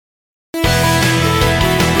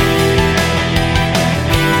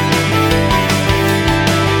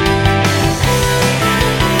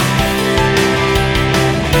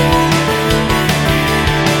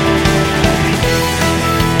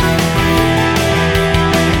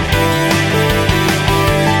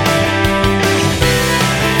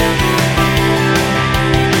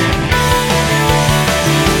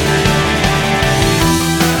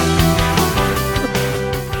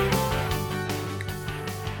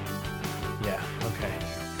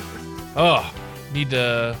Oh, need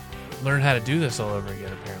to learn how to do this all over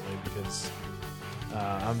again, apparently, because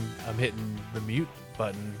I'm hitting the mute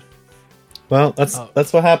button. Well,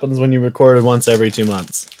 that's what happens when you record it once every 2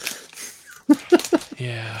 months.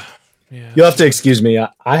 Yeah. You'll have to excuse me.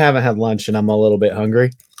 I haven't had lunch and I'm a little bit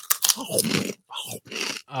hungry.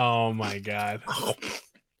 Oh my god.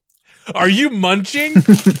 Are you munching?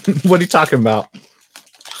 What are you talking about?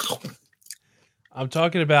 I'm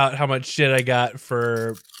talking about how much shit I got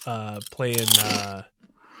for playing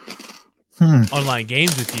online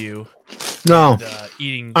games with you. No. And,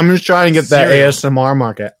 eating. I'm just trying to get cereal. that ASMR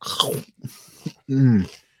market.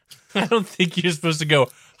 I don't think you're supposed to go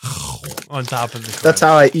on top of the crunch. That's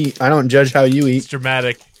how I eat. I don't judge how you It's eat.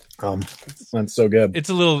 dramatic. That's so good. It's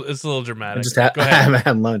a little dramatic. I just Go I ahead. haven't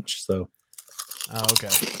had lunch, so. Oh, okay.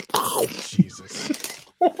 Jesus.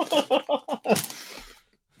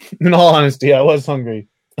 In all honesty, I was hungry.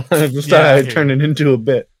 I just thought I'd turn it into a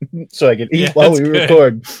bit so I could eat while we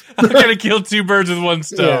record. I'm gonna kill two birds with one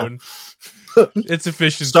stone. Yeah. It's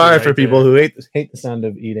efficient. Sorry for people who hate the sound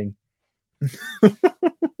of eating. All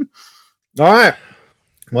right.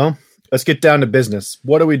 Well, let's get down to business.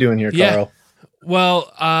 What are we doing here, Carl?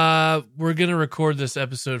 Well, we're gonna record this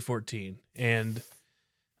episode 14, and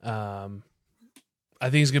I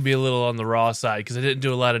think it's gonna be a little on the raw side because I didn't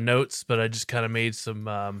do a lot of notes, but I just kind of made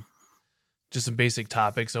some just some basic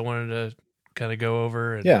topics I wanted to kind of go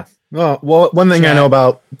over. And, yeah. Well, one thing I know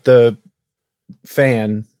about the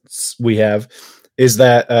fans we have is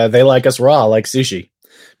that they like us raw, like sushi.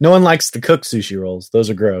 No one likes the cooked sushi rolls; those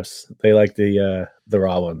are gross. They like the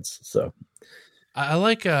raw ones. So I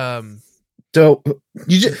like So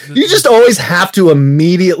you just always have to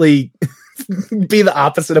immediately be the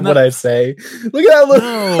opposite of what I say. Look at that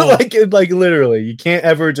little, like literally, you can't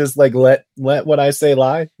ever just like let what I say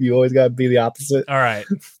lie. You always got to be the opposite. All right.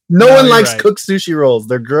 No one likes cooked sushi rolls.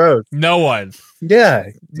 They're gross. No one. Yeah.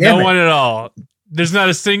 No one at all. There's not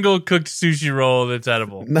a single cooked sushi roll that's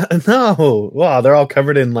edible. No. Wow, they're all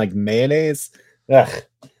covered in like mayonnaise. Ugh.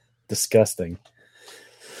 Disgusting.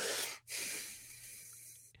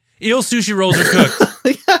 Eel sushi rolls are cooked.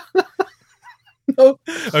 Yeah. No.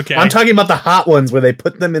 Okay. I'm talking about the hot ones where they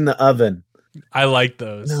put them in the oven. I like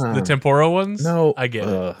those. No. The tempura ones? No. I get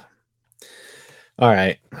it. All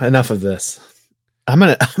right. Enough of this. I'm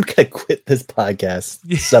gonna quit this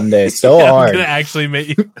podcast someday so hard. I'm gonna actually make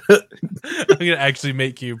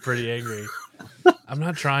you pretty angry. I'm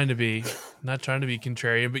not trying to be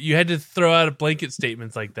contrarian, but you had to throw out a blanket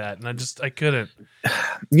statements like that, and I couldn't.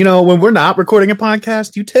 You know, when we're not recording a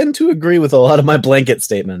podcast, you tend to agree with a lot of my blanket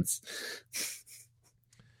statements.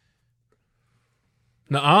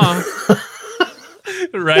 Nuh-uh.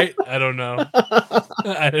 Right? I don't know.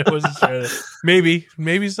 I wasn't sure. Maybe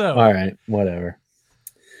so. All right, whatever.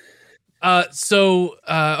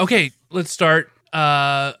 Okay, let's start.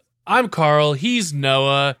 I'm Carl. He's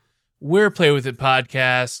Noah. We're Play With It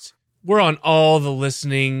Podcast. We're on all the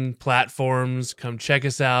listening platforms. Come check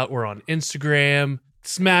us out. We're on Instagram.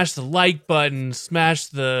 Smash the like button. Smash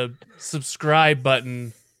the subscribe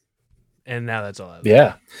button. And now that's all I have.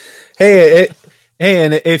 Yeah. Hey,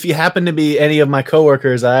 and if you happen to be any of my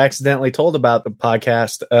coworkers I accidentally told about the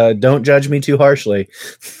podcast, don't judge me too harshly.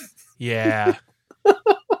 Yeah.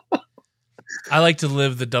 I like to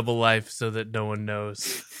live the double life so that no one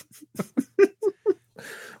knows.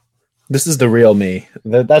 This is the real me.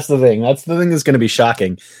 That's the thing. That's the thing that's going to be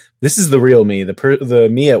shocking. This is the real me. The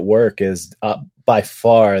me at work is by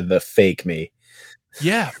far the fake me.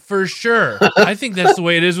 Yeah, for sure. I think that's the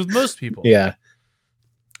way it is with most people. Yeah.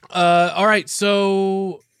 All right.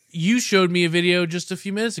 So you showed me a video just a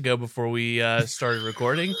few minutes ago before we started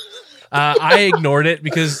recording. I ignored it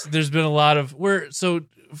because there's been a lot of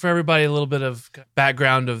for everybody, a little bit of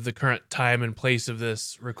background of the current time and place of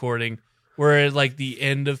this recording. We're at like the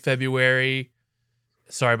end of February.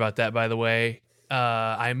 Sorry about that, by the way.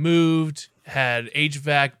 I moved, had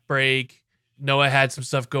HVAC break. Noah had some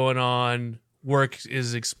stuff going on. Work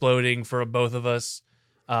is exploding for both of us.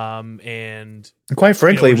 And quite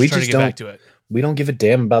frankly, we just just don't. Back to it. We don't give a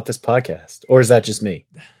damn about this podcast. Or is that just me?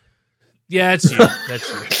 Yeah, it's you.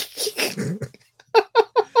 That's you.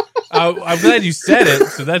 I'm glad you said it,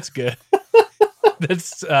 so that's good.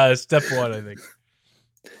 That's step one, I think.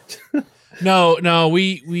 No,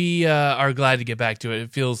 we are glad to get back to it.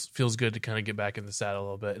 It feels good to kind of get back in the saddle a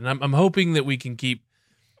little bit, and I'm hoping that we can keep.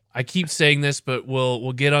 I keep saying this, but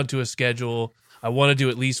we'll get onto a schedule. I want to do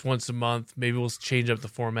at least once a month. Maybe we'll change up the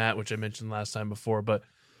format, which I mentioned last time before. But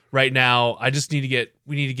right now, we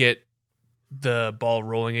need to get the ball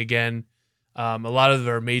rolling again. A lot of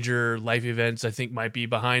our major life events, I think, might be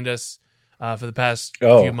behind us for the past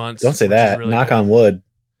few months. Don't say that. Really Knock on wood.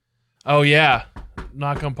 Oh yeah,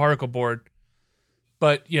 knock on particle board.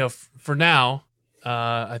 But for now,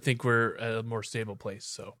 I think we're at a more stable place.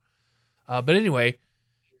 So, but anyway,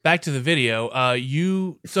 back to the video.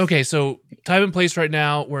 So time and place right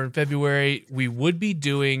now. We're in February. We would be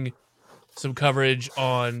doing some coverage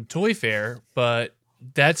on Toy Fair, but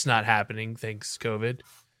that's not happening thanks COVID.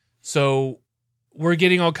 So we're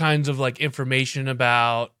getting all kinds of like information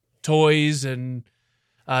about toys and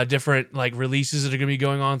different like releases that are going to be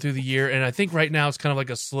going on through the year. And I think right now it's kind of like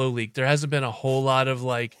a slow leak. There hasn't been a whole lot of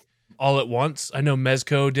like all at once. I know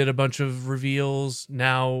Mezco did a bunch of reveals.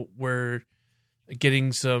 Now we're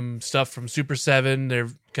getting some stuff from Super 7. They're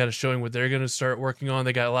kind of showing what they're going to start working on.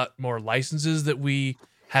 They got a lot more licenses that we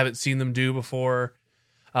haven't seen them do before.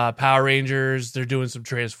 Power Rangers, they're doing some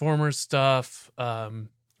Transformers stuff,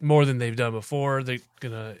 more than they've done before. They're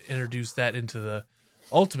going to introduce that into the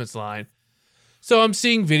Ultimates line. So I'm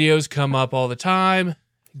seeing videos come up all the time,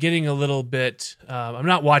 getting a little bit, I'm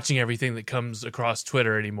not watching everything that comes across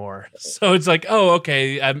Twitter anymore. So it's like, oh,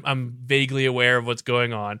 okay, I'm vaguely aware of what's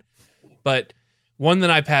going on. But one that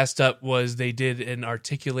I passed up was they did an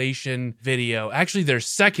articulation video, actually their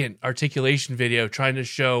second articulation video, trying to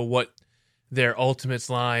show what their Ultimates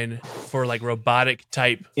line for like robotic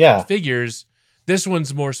type figures. This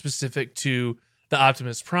one's more specific to the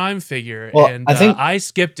Optimus Prime figure. Well, and I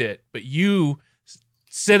skipped it, but you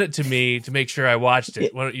sent it to me to make sure I watched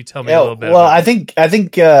it. Why don't you tell me a little bit? Well, I think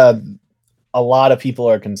a lot of people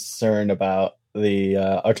are concerned about the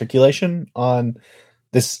articulation on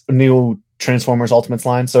this new Transformers Ultimates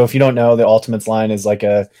line. So if you don't know, the Ultimates line is like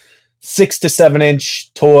a 6 to 7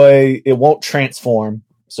 inch toy. It won't transform,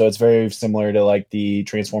 so it's very similar to like the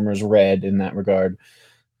Transformers Red in that regard.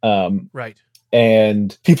 Right.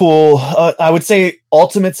 And people, I would say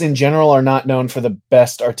Ultimates in general are not known for the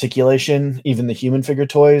best articulation. Even the human figure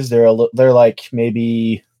toys, they're like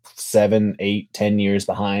maybe 7, 8, 10 years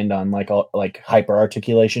behind on like hyper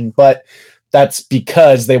articulation. But that's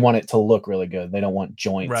because they want it to look really good. They don't want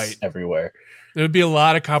joints everywhere. There would be a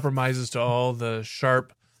lot of compromises to all the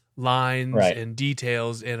sharp lines and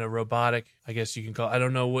details in a robotic, I guess you can call it. I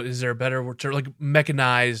don't know, what is there a better word, like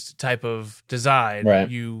mechanized type of design. Right.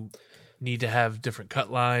 You need to have different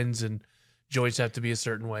cut lines and joints have to be a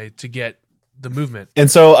certain way to get the movement.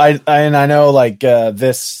 And so I know like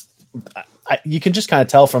this, you can just kind of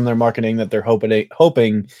tell from their marketing that they're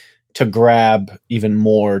hoping to grab even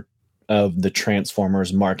more of the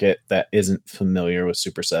Transformers market that isn't familiar with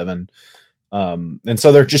Super 7. And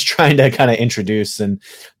so they're just trying to kind of introduce,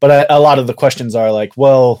 but a lot of the questions are like,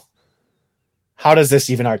 well, how does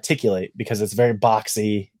this even articulate? Because it's very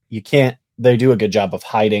boxy. They do a good job of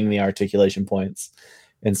hiding the articulation points.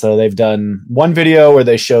 And so they've done one video where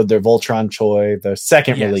they showed their Voltron toy, the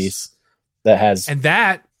second release that has. And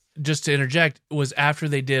that, just to interject, was after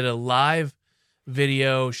they did a live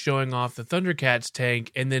video showing off the Thundercats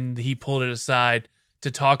tank, and then he pulled it aside to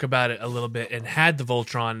talk about it a little bit and had the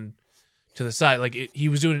Voltron to the side. Like he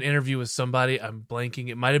was doing an interview with somebody. I'm blanking.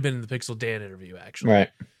 It might have been in the Pixel Dan interview, actually. Right.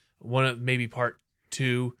 One of maybe part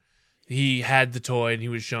 2. He had the toy and he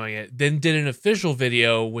was showing it. Then did an official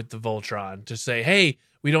video with the Voltron to say, hey,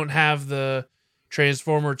 we don't have the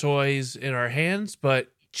Transformer toys in our hands, but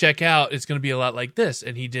check out, it's going to be a lot like this.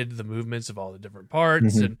 And he did the movements of all the different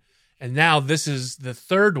parts. Mm-hmm. And now this is the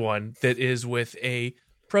third one that is with a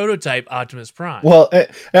prototype Optimus Prime. Well,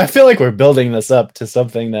 I feel like we're building this up to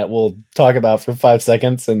something that we'll talk about for 5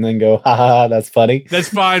 seconds and then go, ha, that's funny. That's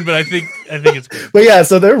fine, but I think it's good. But yeah,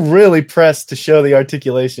 so they're really pressed to show the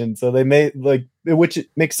articulation. So they made which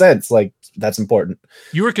makes sense. Like that's important.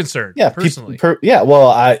 You were concerned, personally.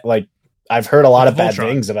 Well, I've heard a lot of bad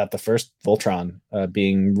things about the first Voltron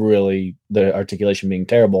being really, the articulation being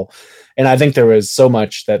terrible. And I think there was so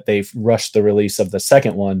much that they've rushed the release of the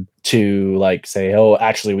second one to like say, oh,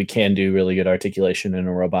 actually we can do really good articulation in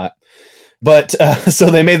a robot. But so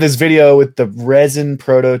they made this video with the resin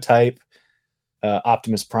prototype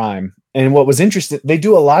Optimus Prime. And what was interesting, they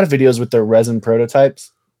do a lot of videos with their resin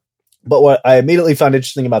prototypes. But what I immediately found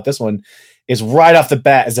interesting about this one is right off the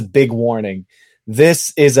bat is a big warning.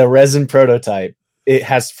 This is a resin prototype. It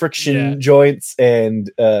has friction joints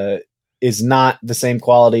and is not the same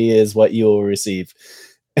quality as what you will receive.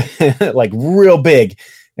 Like real big.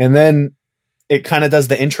 And then it kind of does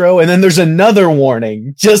the intro. And then there's another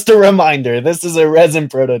warning. Just a reminder. This is a resin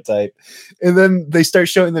prototype. And then they start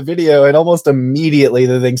showing the video and almost immediately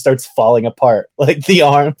the thing starts falling apart. Like the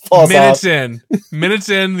arm falls off. Minutes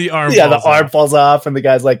in, the arm falls off. The arm falls off and the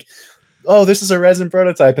guy's like, oh, this is a resin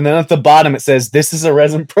prototype. And then at the bottom, it says, this is a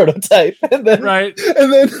resin prototype. And then, right.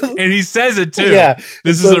 And he says it too. Yeah.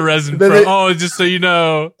 This is a resin just so you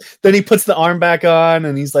know. Then he puts the arm back on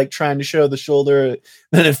and he's like trying to show the shoulder.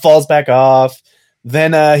 Then it falls back off.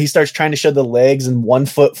 Then he starts trying to show the legs and one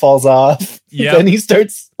foot falls off. Yeah. Then he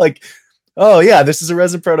starts like, oh yeah, this is a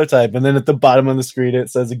resin prototype. And then at the bottom of the screen, it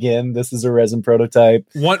says again, this is a resin prototype.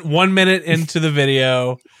 1 minute into the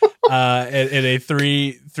video, in a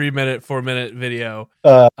 4-minute video,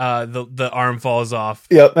 the arm falls off.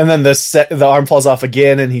 Yep. And then the arm falls off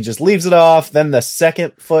again and he just leaves it off. Then the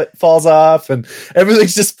second foot falls off and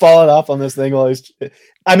everything's just falling off on this thing while he's,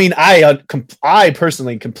 I mean, I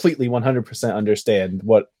personally completely 100% understand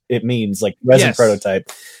what it means, like resin prototype.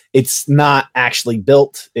 It's not actually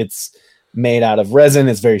built. It's made out of resin.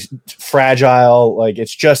 It's very fragile. Like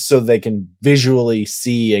it's just so they can visually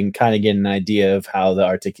see and kind of get an idea of how the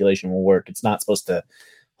articulation will work. It's not supposed to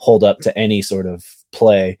hold up to any sort of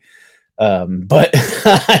play. But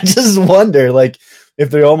I just wonder, like,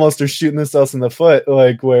 if they almost are shooting themselves in the foot,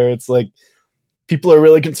 like where it's like, people are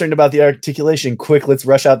really concerned about the articulation. Quick, let's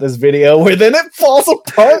rush out this video where then it falls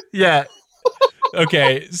apart. Yeah.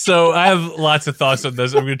 Okay, so I have lots of thoughts on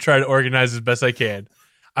this. I'm going to try to organize as best I can.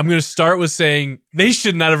 I'm going to start with saying they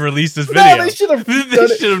should not have released this video. No, they should have. They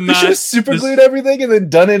should have super glued everything and then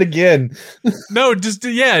done it again. No,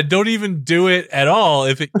 don't even do it at all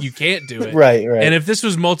if you can't do it. Right. And if this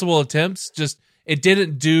was multiple attempts, it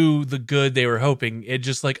didn't do the good they were hoping. It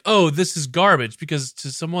just like, oh, this is garbage, because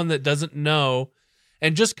to someone that doesn't know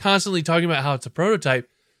and just constantly talking about how it's a prototype,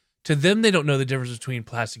 to them, they don't know the difference between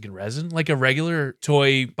plastic and resin. Like a regular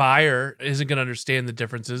toy buyer isn't going to understand the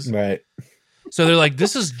differences. Right. So they're like,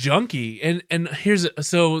 this is junky. And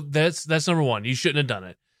that's number one. You shouldn't have done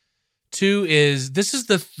it. 2 is, this is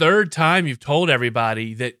the 3rd time you've told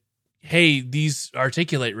everybody that, hey, these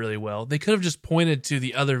articulate really well. They could have just pointed to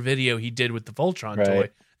the other video he did with the Voltron toy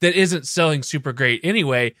that isn't selling super great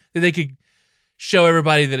anyway, that they could show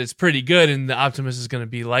everybody that it's pretty good and the Optimus is going to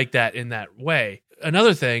be like that in that way.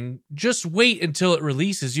 Another thing, just wait until it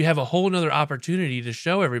releases. You have a whole nother opportunity to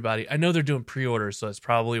show everybody. I know they're doing pre-orders, so that's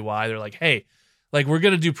probably why they're like, hey, like we're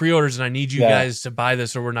going to do pre-orders and I need you guys to buy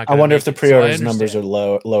this or we're not going to. I wonder if the pre-orders numbers are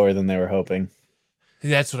lower than they were hoping.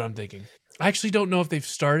 That's what I'm thinking. I actually don't know if they've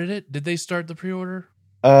started it. Did they start the pre-order?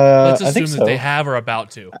 Let's assume that they have or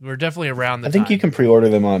about to. We're definitely around the time. I think you can pre-order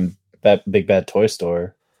them on Big Bad Toy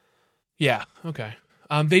Store. Yeah, okay.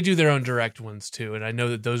 They do their own direct ones too, and I know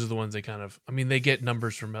that those are the ones they kind of, I mean, they get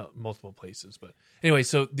numbers from multiple places. But anyway,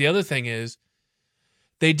 so the other thing is,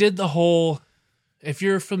 they did the whole, if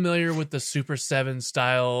you're familiar with the Super 7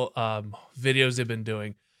 style videos they've been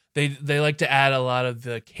doing, they like to add a lot of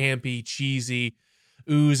the campy, cheesy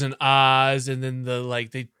oohs and ahs, and then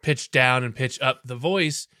they pitch down and pitch up the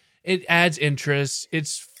voice. It adds interest.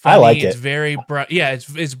 It's funny. I like it. It's very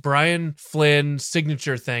it's Brian Flynn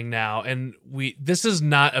signature thing now, and this is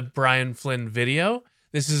not a Brian Flynn video.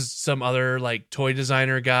 This is some other like toy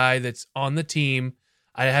designer guy that's on the team.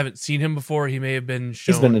 I haven't seen him before. He may have been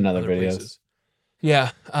shown. He's been in other videos. Places.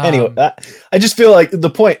 Yeah. Anyway, I just feel like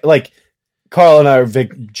the point, like Carl and I are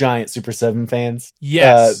big giant Super 7 fans.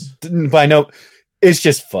 Yes, but I know. It's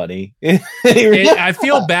just funny. I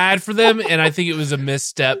feel bad for them, and I think it was a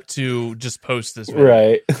misstep to just post this video.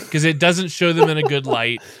 Right. Because it doesn't show them in a good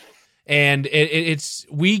light. And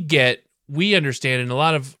we understand, and a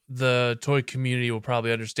lot of the toy community will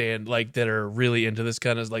probably understand, like, that are really into this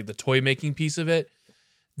kind of, like, the toy making piece of it,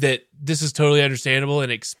 that this is totally understandable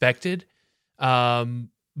and expected.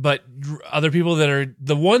 But other people that are,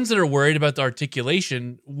 the ones that are worried about the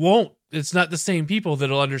articulation won't. It's not the same people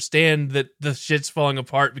that'll understand that the shit's falling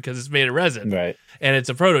apart because it's made of resin, right? And it's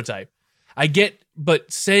a prototype. I get,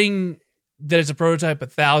 but saying that it's a prototype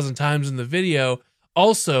 1,000 times in the video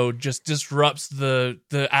also just disrupts the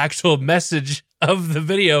actual message of the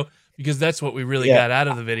video, because that's what we really got out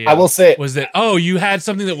of the video. I will say was that, oh, you had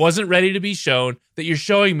something that wasn't ready to be shown that you're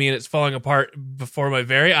showing me, and it's falling apart before my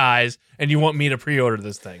very eyes, and you want me to pre-order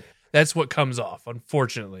this thing. That's what comes off,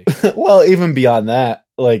 unfortunately. Well, even beyond that,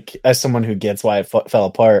 like, as someone who gets why it fell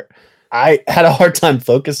apart, I had a hard time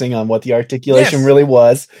focusing on what the articulation really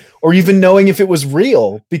was, or even knowing if it was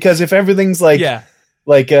real. Because if everything's like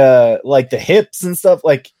the hips and stuff,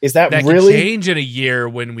 like, is that really could change in a year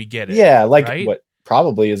when we get it? Yeah, like what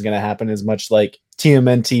probably is going to happen is much like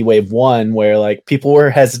TMNT Wave 1, where like people were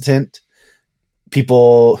hesitant.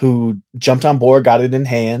 People who jumped on board got it in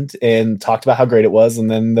hand and talked about how great it was,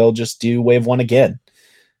 and then they'll just do Wave 1 again.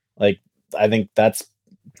 Like, I think that's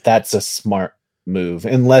a smart move,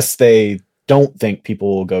 unless they don't think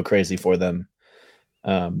people will go crazy for them.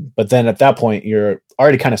 But then at that point, you're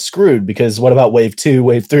already kind of screwed because what about wave 2,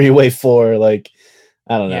 wave 3, wave 4? Like,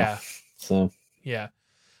 I don't know. Yeah. So yeah,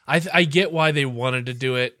 I get why they wanted to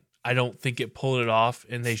do it. I don't think it pulled it off,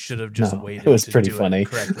 and they should have just waited. It was to pretty do funny. It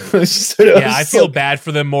correctly. I feel bad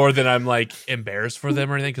for them more than I'm like embarrassed for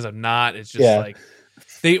them or anything because I'm not. It's just like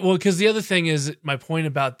because the other thing is my point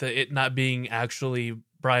about it not being actually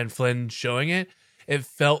Brian Flynn showing it. It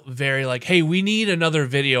felt very like, hey, we need another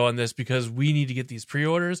video on this because we need to get these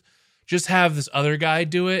pre-orders. Just have this other guy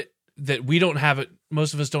do it that we don't have it.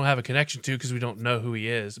 Most of us don't have a connection to because we don't know who he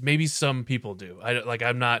is. Maybe some people do.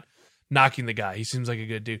 I'm not knocking the guy. He seems like a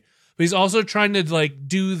good dude, but he's also trying to like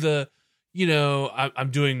do the,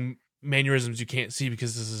 I'm doing mannerisms you can't see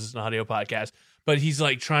because this is an audio podcast, but he's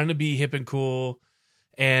like trying to be hip and cool.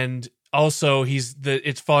 And also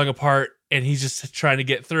it's falling apart and he's just trying to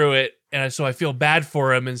get through it. And so I feel bad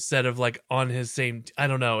for him instead of like on his same, I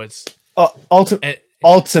don't know. It's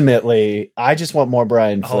ultimately, I just want more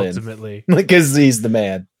Brian Flynn. Ultimately. Because he's the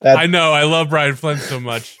man. I know. I love Brian Flynn so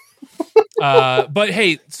much. But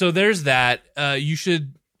hey, so there's that. You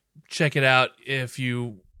should check it out if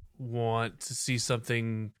you want to see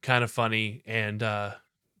something kind of funny and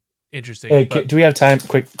interesting. Hey, do we have time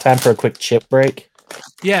for a quick chip break?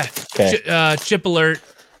 Yeah. Okay. Chip alert.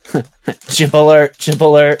 Chip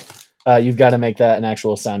alert. You've got to make that an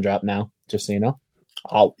actual sound drop now, just so you know.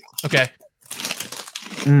 Oh. Okay.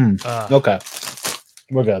 Okay.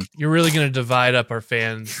 We're good. You're really going to divide up our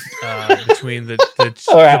fans between the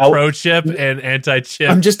pro chip and anti-chip.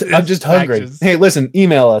 I'm just hungry. Hey, listen,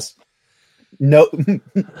 email us. No,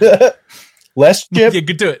 less chip. You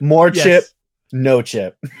could do it. More chip. No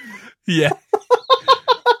chip. Yeah.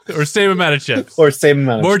 Or same amount of chips. Or same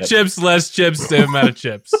amount of More chips. chips, less chips, same amount of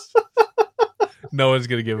chips. No one's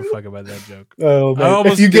gonna give a fuck about that joke. Oh man.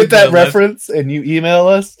 If you get that reference and you email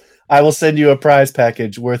us, I will send you a prize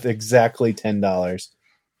package worth exactly $10.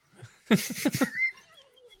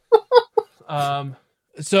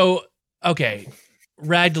 So okay.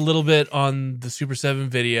 Ragged a little bit on the Super 7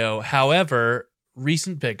 video. However,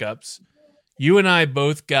 recent pickups. You and I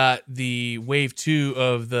both got the Wave 2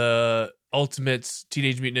 of the Ultimates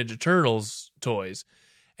Teenage Mutant Ninja Turtles toys.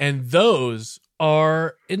 And those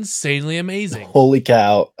are insanely amazing. Holy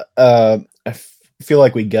cow. I feel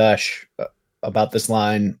like we gush about this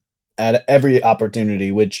line at every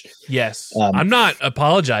opportunity, which... Yes. I'm not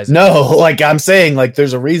apologizing. No, like I'm saying, like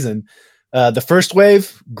there's a reason. The first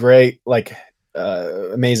wave, great, like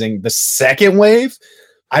amazing. The second wave,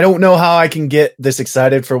 I don't know how I can get this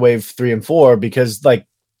excited for wave 3 and 4 because like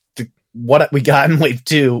what we got in wave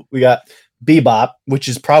 2, we got Bebop, which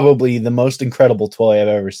is probably the most incredible toy I've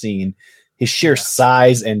ever seen. His sheer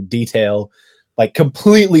size and detail like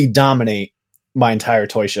completely dominate my entire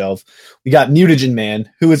toy shelf. We got Mutagen Man,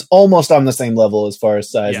 who is almost on the same level as far as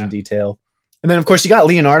size and detail. And then of course you got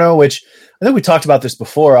Leonardo, which I think we talked about this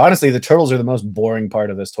before. Honestly, the turtles are the most boring part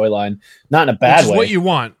of this toy line. Not in a bad way. What you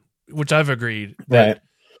want, which I've agreed. Right.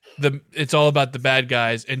 It's all about the bad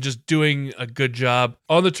guys and just doing a good job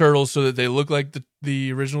on the turtles so that they look like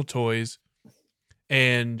the original toys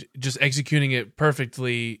and just executing it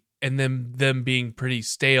perfectly. And then them being pretty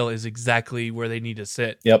stale is exactly where they need to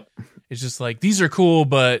sit. Yep. It's just like, these are cool,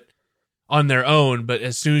 but on their own. But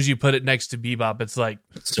as soon as you put it next to Bebop, it's like...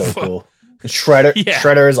 So cool. Shredder,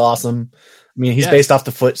 Shredder is awesome. I mean, he's based off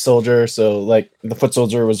the Foot Soldier, so like the Foot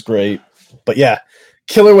Soldier was great. But yeah,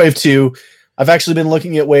 Killer Wave 2. I've actually been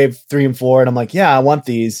looking at Wave 3 and 4, and I'm like, yeah, I want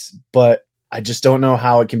these, but I just don't know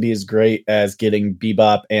how it can be as great as getting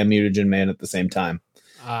Bebop and Mutagen Man at the same time.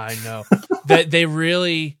 I know that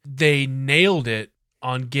they nailed it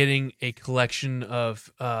on getting a collection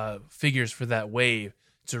of figures for that wave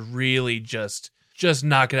to really just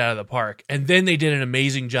knock it out of the park. And then they did an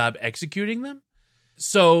amazing job executing them.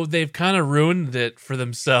 So they've kind of ruined it for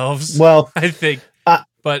themselves. Well, I think,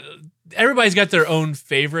 but everybody's got their own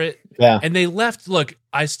favorite. Yeah. And they left, look,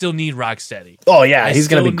 I still need Rocksteady. Oh yeah. He's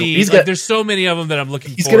going to be, there's so many of them that I'm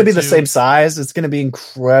looking He's going to be the same size. It's going to be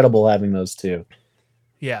incredible having those two.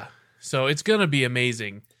 Yeah. So it's going to be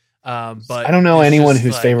amazing. But I don't know anyone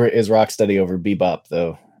whose favorite is Rocksteady over Bebop,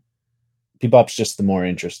 though. Bebop's just the more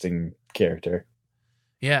interesting character.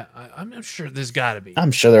 Yeah, I'm sure there's got to be.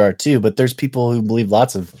 I'm sure there are too, but there's people who believe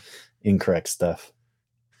lots of incorrect stuff.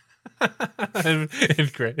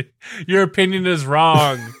 Incorrect. Your opinion is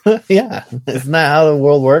wrong. Yeah, isn't that how the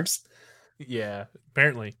world works? Yeah,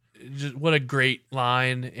 apparently. Just, what a great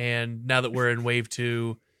line! And now that we're in Wave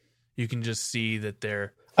 2, you can just see that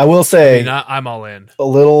they're. I will say, I'm all in. A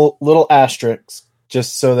little asterisk,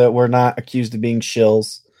 just so that we're not accused of being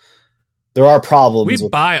shills. There are problems. We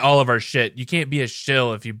buy all of our shit. You can't be a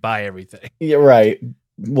shill if you buy everything. Yeah, right.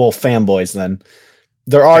 fanboys then.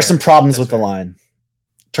 There are some problems with the fair. line.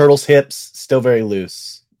 Turtle's hips, still very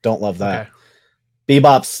loose. Don't love that. Okay.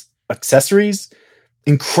 Bebop's accessories,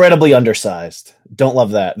 incredibly undersized. Don't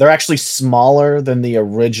love that. They're actually smaller than the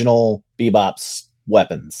original Bebop's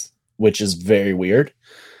weapons, which is very weird.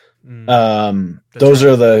 Those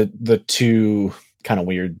are the two kind of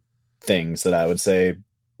weird things that I would say.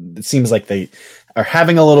 It seems like they are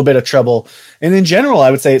having a little bit of trouble. And in general,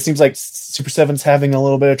 I would say it seems like Super 7's having a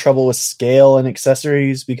little bit of trouble with scale and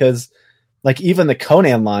accessories because like even the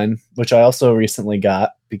Conan line, which I also recently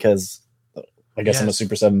got because I guess I'm a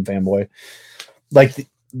Super 7 fanboy. Like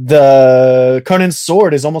the Conan's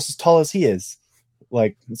sword is almost as tall as he is.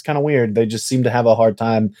 Like it's kind of weird. They just seem to have a hard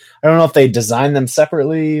time. I don't know if they designed them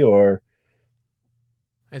separately or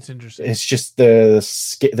it's interesting. It's just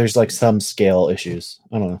there's like some scale issues.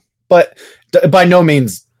 I don't know, but by no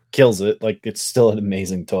means kills it. Like it's still an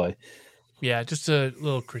amazing toy. Yeah, just a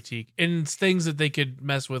little critique, and it's things that they could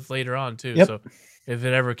mess with later on too. Yep. So if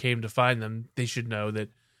it ever came to find them, they should know that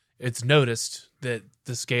it's noticed that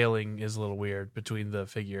the scaling is a little weird between the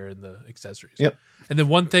figure and the accessories. Yep. And then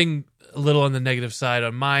one thing a little on the negative side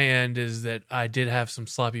on my end is that I did have some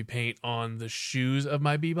sloppy paint on the shoes of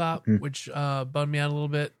my Bebop, which bummed me out a little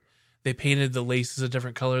bit. They painted the laces a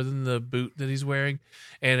different color than the boot that he's wearing,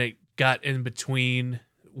 and it got in between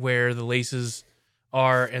where the laces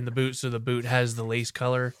are and the boot, so the boot has the lace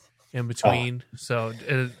color in between. So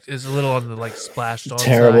it is a little on the like splashed on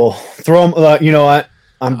terrible. side. Throw them. You know what?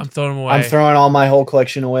 I'm throwing them away. I'm throwing all my whole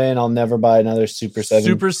collection away, and I'll never buy another Super 7.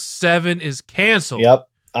 Super 7 is canceled. Yep.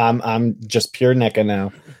 I'm just pure NECA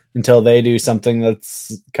now until they do something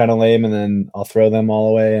that's kind of lame, and then I'll throw them all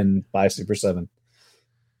away and buy Super 7.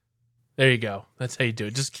 There you go. That's how you do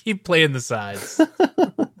it. Just keep playing the sides.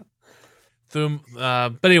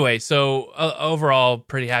 But anyway, so overall,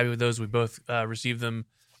 pretty happy with those. We both received them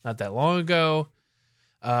not that long ago.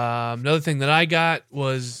 Another thing that I got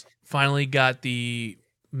was finally got the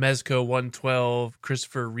Mezco 112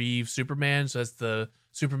 Christopher Reeve Superman. So that's the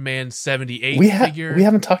Superman 78 figure. We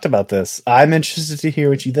haven't talked about this. I'm interested to hear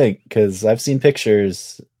what you think because I've seen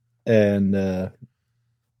pictures and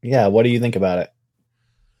yeah, what do you think about it?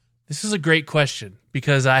 This is a great question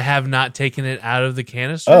because I have not taken it out of the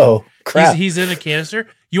canister. Oh crap! He's in a canister.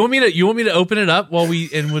 You want me to open it up while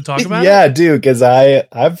we'll talk about it? Yeah, dude. Because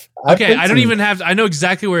I've okay. I don't even have to, I know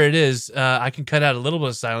exactly where it is. I can cut out a little bit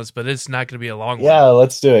of silence, but it's not going to be a long one. Yeah,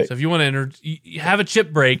 let's do it. So if you want to you have a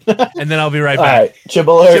chip break, and then I'll be right back. All right, chip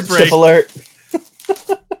alert. Chip alert.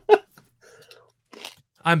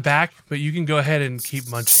 I'm back, but you can go ahead and keep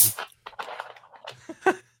munching.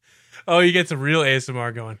 Oh, you get some real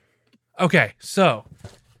ASMR going. Okay, so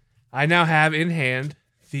I now have in hand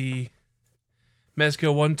the Mezco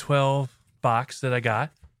 112 box that I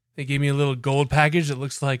got. They gave me a little gold package that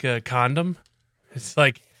looks like a condom. It's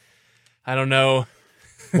like, I don't know.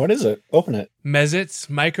 What is it? Open it. Mezits,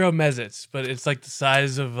 micro Mezits, but it's like the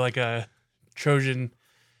size of like a Trojan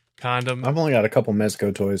condom. I've only got a couple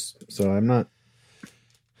Mezco toys, so I'm not.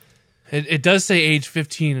 It does say age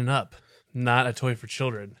 15 and up, not a toy for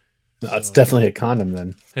children. No, it's definitely a condom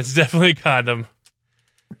then. It's definitely a condom.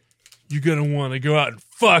 You're going to want to go out and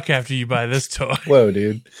fuck after you buy this toy. Whoa,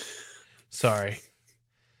 dude. Sorry.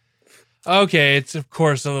 Okay, it's of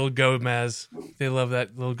course a little Gomez. They love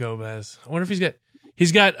that little Gomez. I wonder if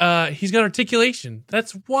he's got articulation.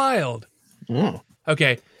 That's wild. Oh.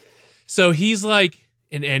 Okay. So he's like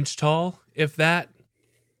an inch tall, if that.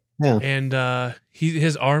 Yeah. And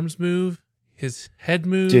his arms move. His head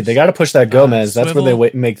moves. Dude, they got to push that Gomez. That's where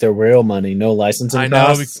they make their real money. No licensing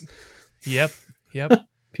costs. Yep.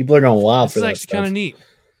 People are going wild for that. It's actually kind of neat.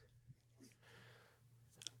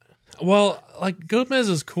 Well, like Gomez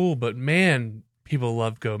is cool, but man, people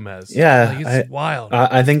love Gomez. Yeah, like, it's wild.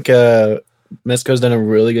 I think Mezco's done a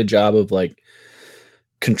really good job of like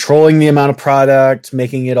controlling the amount of product,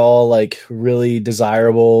 making it all like really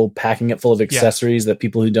desirable, packing it full of accessories that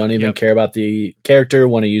people who don't even care about the character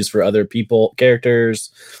want to use for other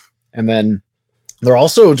characters. And then they're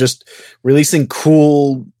also just releasing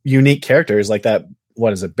cool, unique characters like that.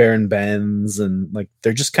 What is it? Baron Benz. And like,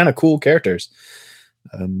 they're just kind of cool characters.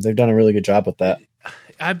 They've done a really good job with that.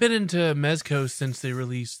 I've been into Mezco since they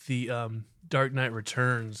released the Dark Knight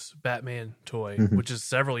Returns Batman toy, which is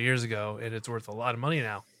several years ago, and it's worth a lot of money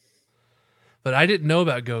now. But I didn't know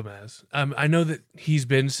about Gomez. I know that he's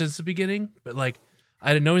been since the beginning, but like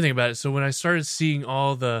I didn't know anything about it. So when I started seeing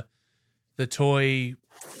all the toy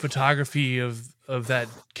photography of that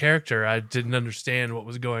character, I didn't understand what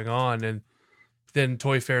was going on. And then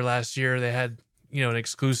Toy Fair last year, they had an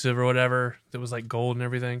exclusive or whatever that was like gold and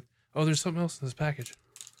everything. Oh, there's something else in this package.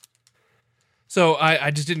 So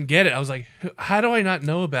I just didn't get it. I was like, how do I not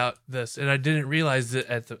know about this? And I didn't realize that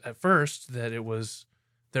at first that it was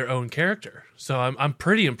their own character. So I'm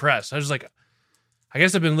pretty impressed. I was like, I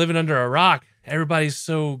guess I've been living under a rock. Everybody's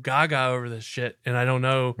so gaga over this shit, and I don't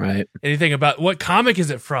know anything about what comic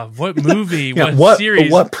is it from, what movie, what series,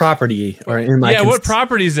 what property, or in like what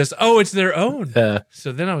property is this? Oh, it's their own.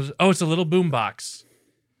 So then it's a little boombox.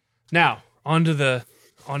 Now onto the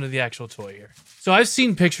actual toy here. So I've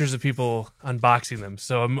seen pictures of people unboxing them,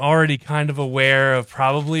 so I'm already kind of aware of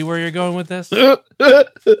probably where you're going with this.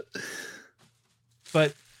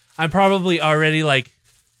 But I'm probably already like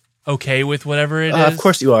okay with whatever it is. Of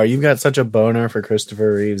course you are. You've got such a boner for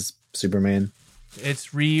Christopher Reeve's Superman.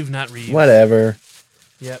 It's Reeve, not Reeve. Whatever.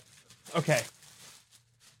 Yep. Okay.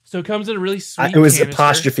 So it comes in a really sweet It was canister.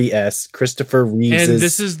 apostrophe S. Christopher Reeve's And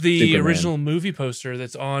this is the Superman. original movie poster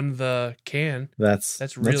that's on the can.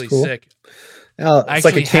 That's really cool. sick. I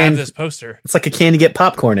actually like have this poster. It's like a can to get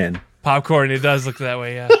popcorn in. Popcorn, it does look that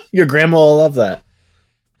way, yeah. Your grandma will love that.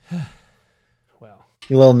 Well.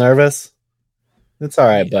 You a little nervous? It's all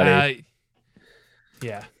right, buddy.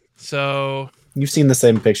 Yeah. So you've seen the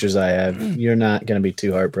same pictures I have. You're not going to be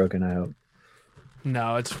too heartbroken, I hope.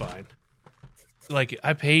 No, it's fine. Like,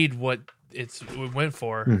 I paid what it went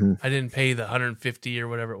for. Mm-hmm. I didn't pay the $150 or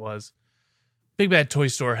whatever it was. Big Bad Toy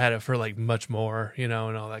Store had it for like much more, and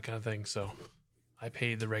all that kind of thing. So I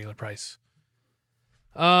paid the regular price.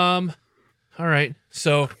 All right.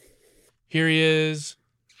 So here he is.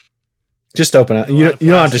 Just open it. You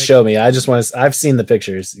don't have to show me. I just want to. I've seen the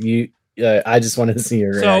pictures. I just want to see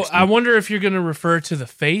your reaction. So I wonder if you're going to refer to the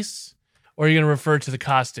face or you're going to refer to the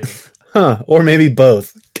costume. Or maybe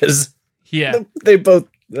both, because they both.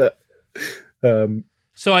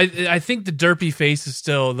 So I think the derpy face is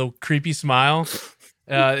still the creepy smile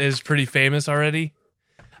is pretty famous already.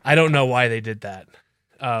 I don't know why they did that.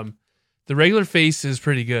 The regular face is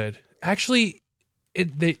pretty good. Actually,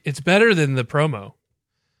 it's better than the promo.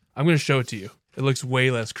 I'm going to show it to you. It looks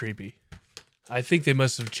way less creepy. I think they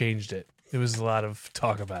must have changed it. There was a lot of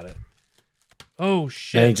talk about it. Oh,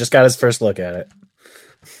 shit. And he just got his first look at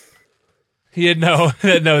it. No,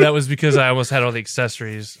 that was because I almost had all the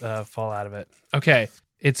accessories fall out of it. Okay,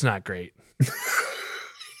 it's not great.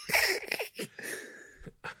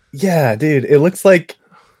 Yeah, dude, it looks like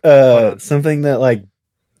something that like.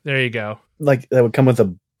 There you go. Like that would come with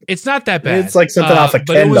a. It's not that bad. It's like something off a Ken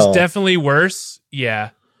but it was doll. definitely worse. Yeah.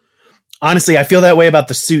 Honestly, I feel that way about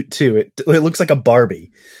the suit too. It looks like a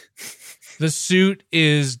Barbie. The suit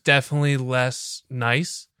is definitely less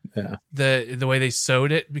nice. Yeah. The way they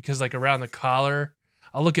sewed it, because like around the collar,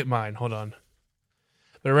 I'll look at mine. Hold on.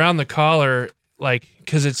 But around the collar, like,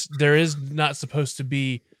 because there is not supposed to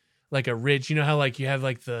be like a ridge. You know how like you have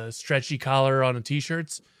like the stretchy collar on the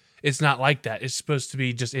t-shirts? It's not like that. It's supposed to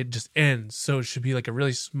be it just ends. So it should be like a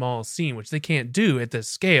really small seam, which they can't do at this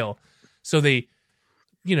scale. So they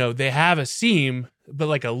have a seam, but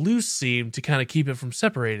like a loose seam to kind of keep it from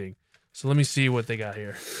separating. So let me see what they got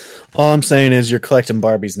here. All I'm saying is you're collecting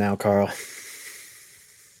Barbies now, Carl.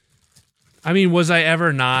 I mean, was I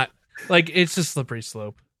ever not? Like, it's a slippery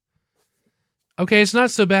slope. Okay, it's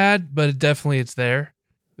not so bad, but it's there.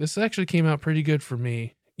 This actually came out pretty good for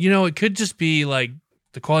me. It could just be like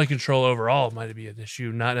the quality control overall might be an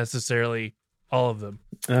issue, not necessarily all of them.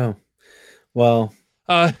 Oh, well.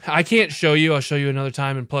 I can't show you. I'll show you another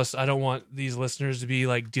time. And plus, I don't want these listeners to be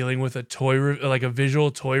like dealing with a like a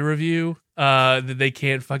visual toy review that they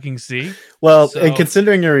can't fucking see. Well, and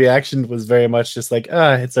considering your reaction was very much just like,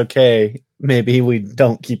 it's okay. Maybe we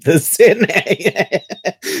don't keep this in.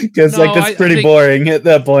 Because it's pretty boring at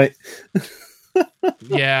that point.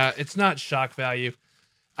 Yeah, it's not shock value.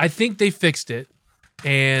 I think they fixed it,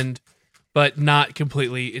 but not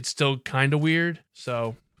completely. It's still kind of weird.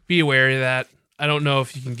 So be aware of that. I don't know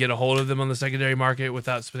if you can get a hold of them on the secondary market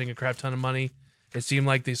without spending a crap ton of money. It seemed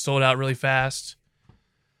like they sold out really fast.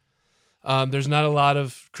 There's not a lot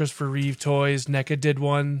of Christopher Reeve toys. NECA did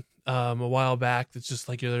one a while back that's just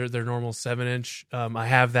like their normal 7-inch. I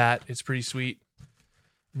have that. It's pretty sweet.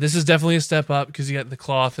 This is definitely a step up because you got the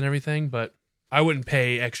cloth and everything, but I wouldn't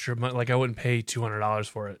pay extra money. Like I wouldn't pay $200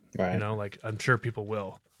 for it. Right. Like I'm sure people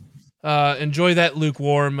will. Enjoy that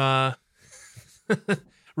lukewarm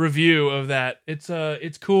review of that.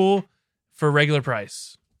 It's cool for regular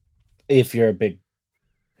price. If you're a big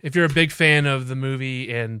fan of the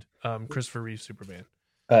movie and Christopher Reeve Superman.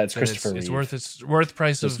 It's Christopher Reeve. It's worth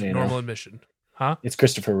price of normal admission. Huh? It's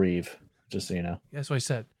Christopher Reeve, just so you know. That's what I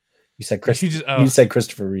said. You said you said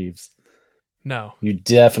Christopher Reeves. No. You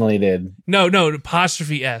definitely did. No,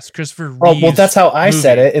 apostrophe S. Christopher Reeve. Oh, well, that's how I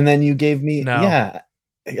said it, and then you gave me... No. Yeah.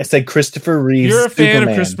 I said Christopher Reeves. You're a fan Superman.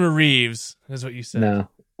 of Christopher Reeves, is what you said. No,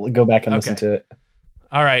 we'll go back and listen to it.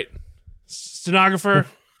 All right, stenographer,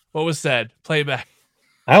 what was said? Play it back.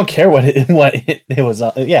 I don't care what it was.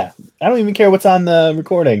 Yeah, I don't even care what's on the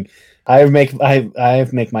recording. I make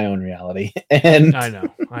my own reality, and I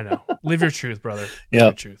know. Live your truth, brother. Live Yeah,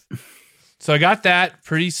 your truth. So I got that.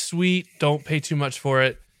 Pretty sweet. Don't pay too much for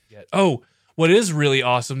it. Oh, what is really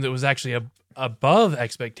awesome that was actually above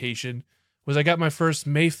expectation was I got my first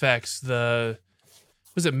Mafex.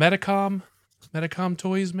 Was it Medicom? Medicom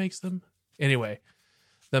Toys makes them. Anyway,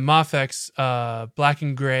 the Mafex black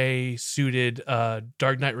and gray suited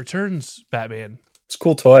Dark Knight Returns Batman. it's a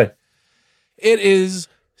cool toy. It is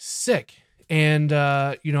sick. And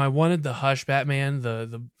I wanted the Hush Batman,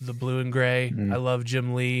 the blue and gray. I love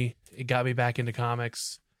Jim Lee. It got me back into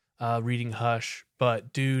comics, reading Hush.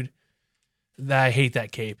 But dude, I hate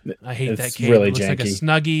that cape. I hate that cape. Really it looks like a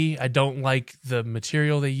janky. Snuggie. I don't like the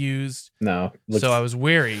material they used. No, So I was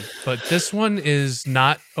wary. But this one is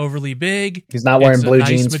not overly big. he's not wearing It's a blue nice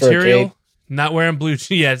jeans for a cape. Not wearing blue.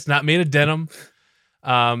 Yeah, it's not made of denim.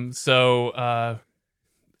 So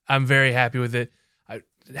I'm very happy with it.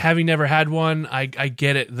 Having never had one, I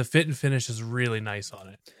get it. The fit and finish is really nice on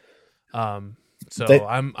it. So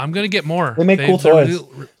I'm gonna get more. They make cool toys.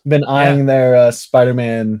 Been eyeing their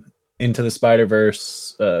Spider-Man Into the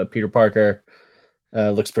Spider-Verse. Peter Parker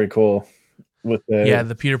looks pretty cool with the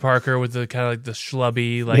the Peter Parker with the kind of like the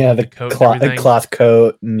schlubby the coat and everything. cloth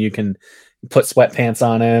coat, and you can put sweatpants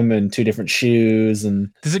on him and 2 different shoes,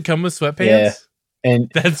 and Does it come with sweatpants? Yeah.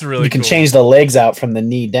 and That's really you can cool. change the legs out from the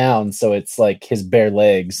knee down, so it's like his bare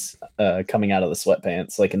legs coming out of the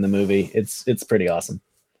sweatpants, like in the movie. It's pretty awesome.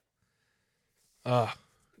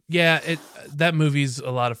 That movie's a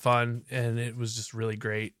lot of fun, and it was just really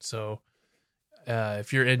great. So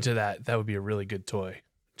if you're into that would be a really good toy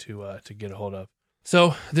to get a hold of.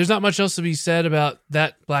 So there's not much else to be said about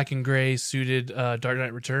that black and gray suited Dark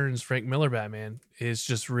Knight Returns Frank Miller Batman. It's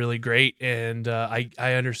just really great, and I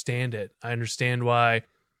understand it. I understand why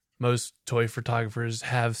most toy photographers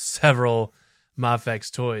have several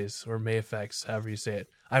Mafex toys, or Mafex, however you say it.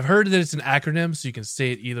 I've heard that it's an acronym, so you can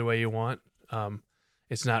say it either way you want.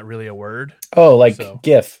 It's not really a word. Oh, like So-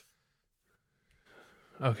 GIF.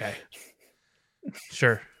 Okay.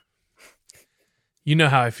 Sure. You know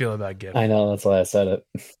how I feel about GIF. I know, that's why I said it.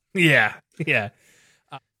 Yeah.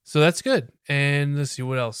 So that's good. And let's see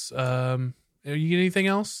what else. You get anything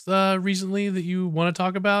else recently that you want to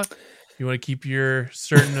talk about? You want to keep your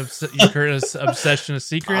your current obsession a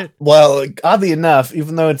secret? Well, oddly enough,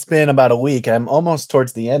 even though it's been about a week, I'm almost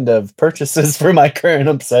towards the end of purchases for my current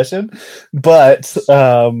obsession. But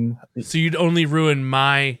So you'd only ruin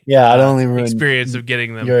my I'd only ruin experience of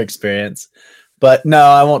getting them. your experience. But no,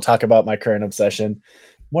 I won't talk about my current obsession.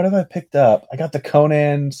 What have I picked up? I got the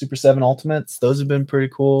Conan Super 7 Ultimates. Those have been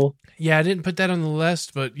pretty cool. Yeah, I didn't put that on the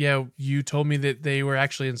list, but yeah, you told me that they were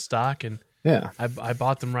actually in stock, and Yeah. I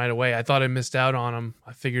bought them right away. I thought I missed out on them.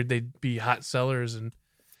 I figured they'd be hot sellers, and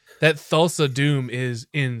that Thulsa Doom is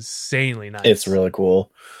insanely nice. It's really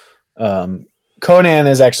cool. Conan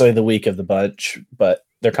is actually the weak of the bunch, but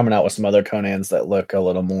they're coming out with some other Conans that look a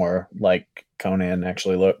little more like Conan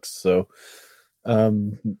actually looks. So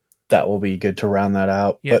that will be good to round that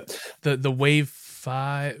out. Yeah. But the Wave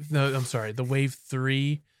 5. No, I'm sorry, the Wave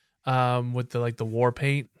 3 with the war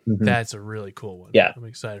paint. Mhm. That's a really cool one. Yeah. I'm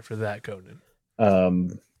excited for that, Conan.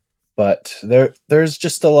 But there's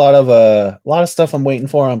just a lot of stuff I'm waiting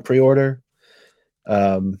for on pre-order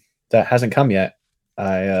that hasn't come yet.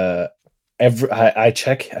 I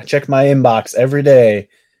check my inbox every day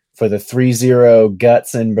for the 3-0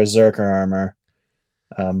 Guts and Berserker armor,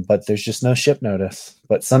 but there's just no ship notice.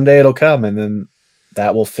 But someday it'll come, and then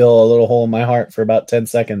that will fill a little hole in my heart for about 10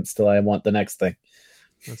 seconds till I want the next thing.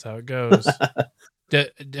 That's how it goes.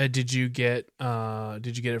 Did you get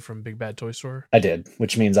it from Big Bad Toy Store? I did,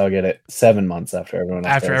 which means I'll get it 7 months after everyone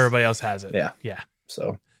else After does. everybody else has it. Yeah. Yeah.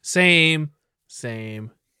 So Same.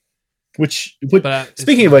 which But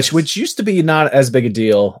speaking of which used to be not as big a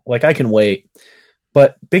deal. Like, I can wait,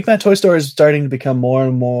 but Big Bad Toy Store is starting to become more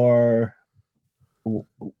and more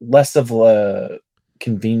less of a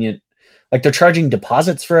convenient. Like, they're charging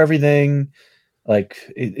deposits for everything.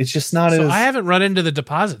 Like, it's just not So as. I haven't run into the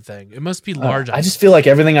deposit thing. It must be large. I just feel like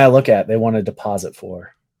everything I look at, they want a deposit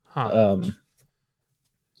for. Huh.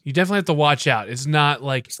 You definitely have to watch out. It's not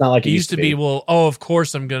like It's not like it used to be. Well, of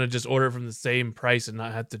course I'm gonna just order it from the same price and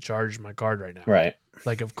not have to charge my card right now. Right.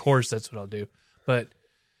 Like, of course that's what I'll do. But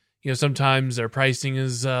sometimes their pricing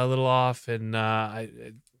is a little off, and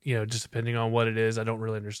just depending on what it is, I don't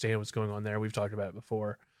really understand what's going on there. We've talked about it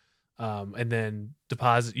before. And then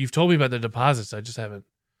deposit. You've told me about the deposits. I just haven't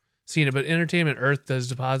seen it, but Entertainment Earth does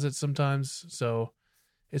deposits sometimes, so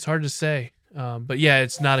it's hard to say. But yeah,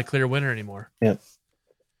 it's not a clear winner anymore. Yep.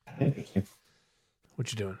 Interesting.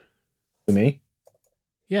 What you doing? To me?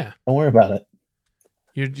 Yeah. Don't worry about it.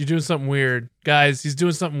 You're doing something weird. Guys, he's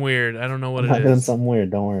doing something weird. I don't know what I'm it not doing is. something weird.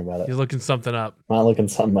 Don't worry about it. He's looking something up. I'm not looking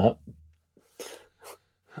something up.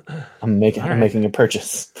 I'm making a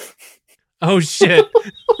purchase. Oh shit.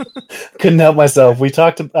 Couldn't help myself. We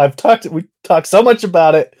talked so much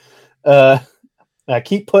about it. I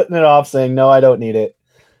keep putting it off saying no, I don't need it.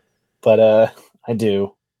 But I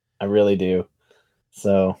do. I really do.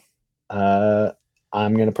 So I'm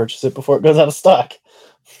gonna purchase it before it goes out of stock.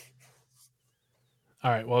 All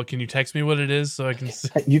right. Well, can you text me what it is so I can see?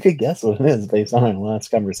 You could guess what it is based on our last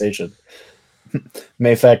conversation.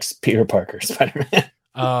 Mafex Peter Parker Spider-Man.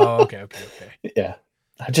 Oh, okay. Yeah.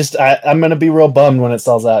 I'm gonna be real bummed when it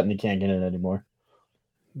sells out and you can't get it anymore.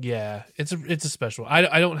 Yeah, it's a special.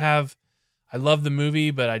 I love the movie,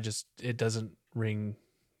 but it doesn't ring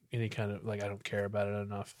any kind of, like, I don't care about it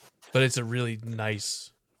enough. But it's a really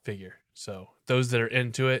nice figure. So those that are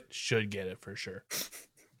into it should get it for sure.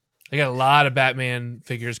 They got a lot of Batman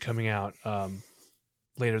figures coming out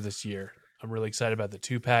later this year. I'm really excited about the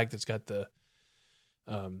 2-pack that's got the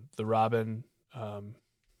Robin, and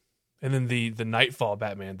then the Nightfall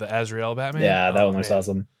Batman, the Azrael Batman. Yeah, that one looks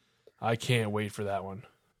awesome. I can't wait for that one.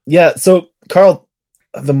 Yeah, so Carl,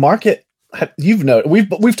 the market, you've noticed,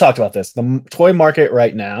 we've talked about this. The toy market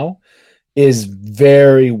right now is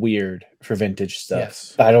very weird for vintage stuff.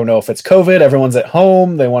 Yes. I don't know if it's COVID, everyone's at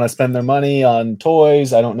home, they want to spend their money on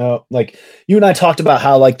toys. I don't know. Like, you and I talked about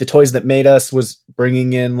how, like, the Toys That Made Us was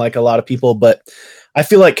bringing in, like, a lot of people, but I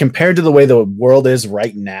feel like compared to the way the world is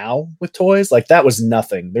right now with toys, like, that was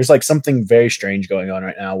nothing. There's, like, something very strange going on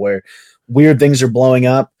right now where weird things are blowing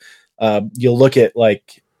up. You'll look at,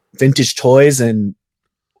 like, vintage toys, and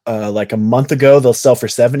like a month ago they'll sell for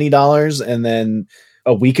 $70, and then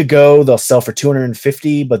a week ago they'll sell for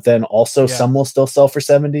 $250, but then also some will still sell for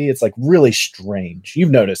 $70. It's, like, really strange.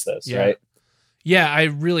 You've noticed this, right? Yeah, I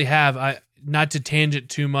really have. Not to tangent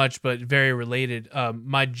too much, but very related.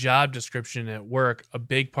 My job description at work, a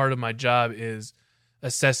big part of my job is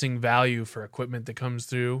assessing value for equipment that comes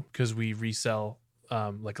through, because we resell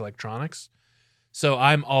like electronics. So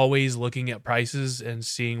I'm always looking at prices and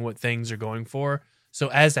seeing what things are going for. So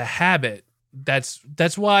as a habit, that's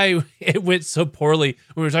why it went so poorly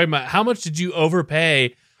when we were talking about how much did you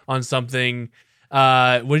overpay on something.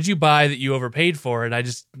 What did you buy that you overpaid for? And I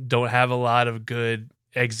just don't have a lot of good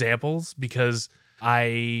examples because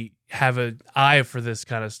I have an eye for this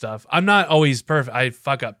kind of stuff. I'm not always perfect. I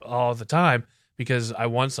fuck up all the time because I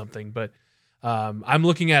want something, but I'm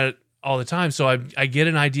looking at it all the time. So I get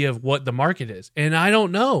an idea of what the market is, and I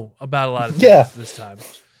don't know about a lot of things this time.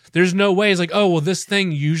 There's no way. It's like, oh, well, this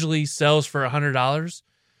thing usually sells for $100.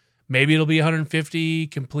 Maybe it'll be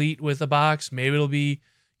 $150 complete with a box. Maybe it'll be,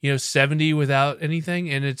 $70 without anything.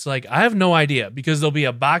 And it's like, I have no idea, because there'll be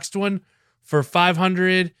a boxed one for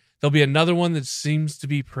 $500. There'll be another one that seems to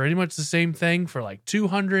be pretty much the same thing for like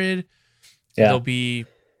 $200. Yeah. There'll be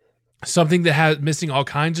something that has missing all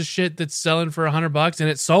kinds of shit that's selling for $100, and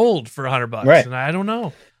it's sold for $100. Right. And I don't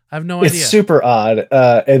know. I have no idea. It's super odd.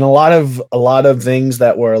 And a lot of things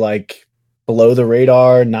that were, like, below the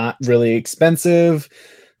radar, not really expensive,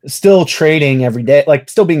 still trading every day, like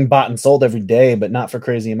still being bought and sold every day, but not for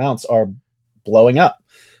crazy amounts, are blowing up.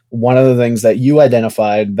 One of the things that you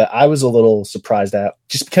identified that I was a little surprised at,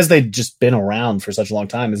 just because they'd just been around for such a long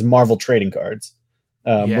time, is Marvel trading cards,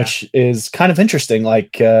 which is kind of interesting.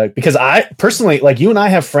 Like, because I personally, like, you and I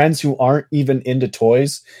have friends who aren't even into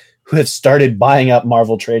toys who have started buying up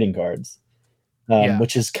Marvel trading cards,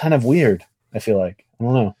 which is kind of weird. I feel like, I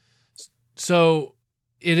don't know. So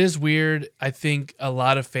it is weird. I think a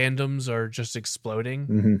lot of fandoms are just exploding.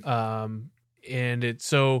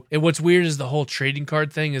 Mm-hmm. What's weird is the whole trading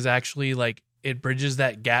card thing is actually, like, it bridges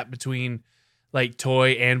that gap between, like,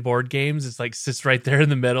 toy and board games. It's like sits right there in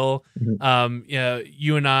the middle. Mm-hmm.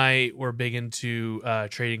 You and I were big into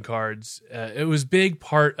trading cards. It was big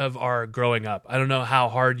part of our growing up. I don't know how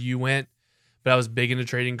hard you went, but I was big into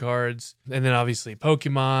trading cards. And then obviously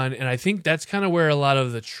Pokemon. And I think that's kind of where a lot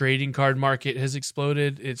of the trading card market has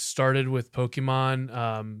exploded. It started with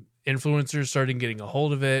Pokemon. Influencers started getting a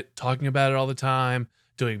hold of it, talking about it all the time,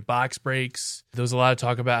 doing box breaks. There was a lot of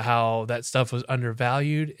talk about how that stuff was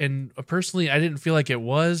undervalued. And personally, I didn't feel like it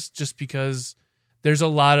was, just because there's a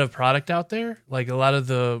lot of product out there. Like, a lot of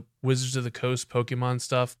the Wizards of the Coast Pokemon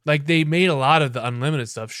stuff, like, they made a lot of the unlimited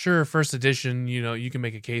stuff. Sure, first edition, you can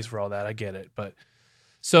make a case for all that. I get it. But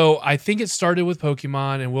So I think it started with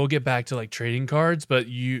Pokemon, and we'll get back to like trading cards,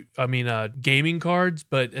 gaming cards.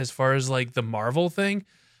 But as far as like the Marvel thing,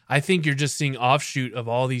 I think you're just seeing offshoot of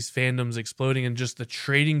all these fandoms exploding, and just the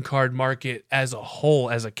trading card market as a whole,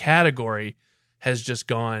 as a category, has just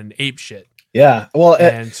gone apeshit. Yeah, well,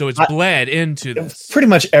 and so it's bled into this. Pretty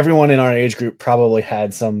much everyone in our age group probably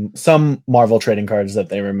had some Marvel trading cards that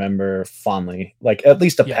they remember fondly, like at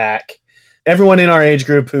least a pack. Everyone in our age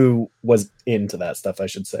group who was into that stuff, I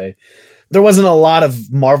should say. There wasn't a lot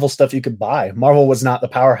of Marvel stuff you could buy. Marvel was not the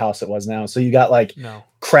powerhouse it was now. So you got like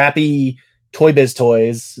crappy Toy Biz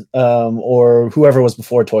toys, or whoever was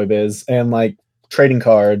before Toy Biz, and like trading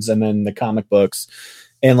cards, and then the comic books,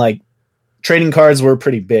 and like trading cards were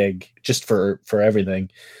pretty big just for everything.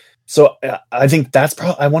 So I think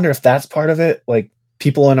I wonder if that's part of it. Like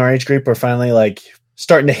people in our age group are finally like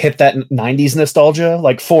starting to hit that 90s nostalgia,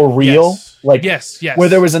 like for real. Yes. Where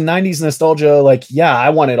there was a 90s nostalgia, like, yeah, I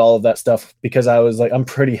wanted all of that stuff because I was like, I'm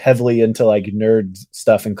pretty heavily into like nerd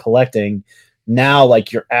stuff and collecting. Now,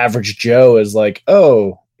 like your average Joe is like,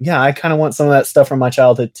 oh yeah, I kind of want some of that stuff from my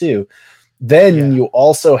childhood too. Then you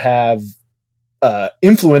also have Instagram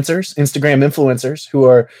influencers who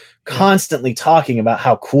are constantly talking about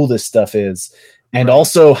how cool this stuff is, and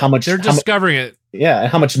also how much they're discovering it. Yeah, and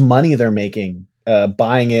how much money they're making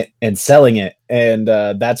buying it and selling it, and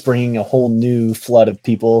that's bringing a whole new flood of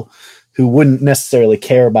people who wouldn't necessarily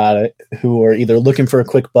care about it, who are either looking for a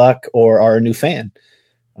quick buck or are a new fan.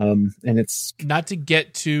 And it's not to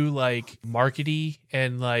get too like markety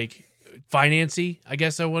and like financy, I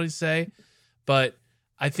guess I want to say, but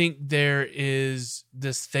I think there is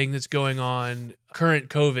this thing that's going on current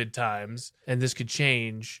COVID times, and this could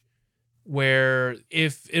change, where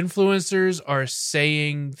if influencers are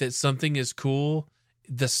saying that something is cool,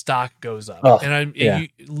 the stock goes up. You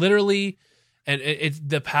literally, and it's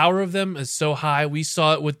the power of them is so high. We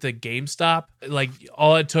saw it with the GameStop. Like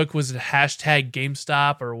all it took was a hashtag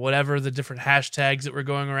GameStop or whatever the different hashtags that were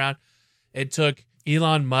going around. It took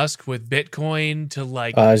Elon Musk with Bitcoin to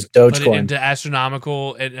like put it into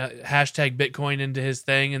astronomical and hashtag Bitcoin into his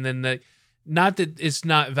thing. And then not that it's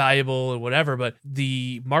not valuable or whatever, but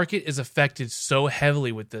the market is affected so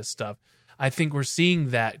heavily with this stuff. I think we're seeing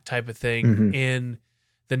that type of thing in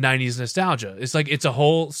the 90s nostalgia. It's like it's a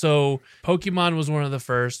whole. So Pokemon was one of the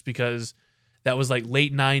first because that was like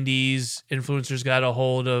late 90s. Influencers got a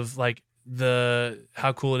hold of like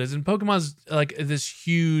how cool it is. And Pokemon's like this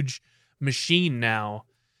huge machine now,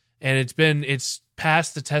 and it's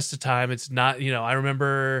past the test of time. It's not, I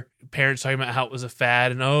remember parents talking about how it was a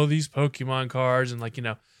fad and these Pokemon cards, and like,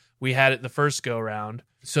 we had it the first go around.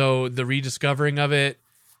 So the rediscovering of it,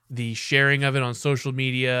 the sharing of it on social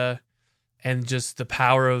media, and just the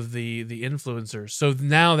power of the influencers. So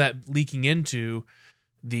now that leaking into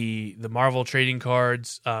the Marvel trading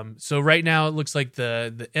cards. So right now it looks like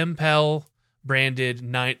the Impel branded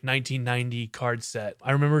 1990 card set.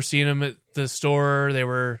 I remember seeing them at the store. They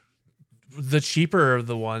were the cheaper of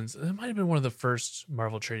the ones. It might have been one of the first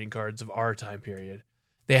Marvel trading cards of our time period.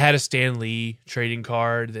 They had a Stan Lee trading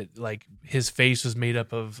card that like his face was made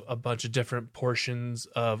up of a bunch of different portions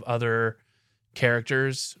of other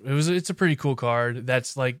characters. It's a pretty cool card.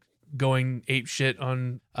 That's like going ape shit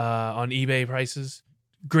on eBay prices.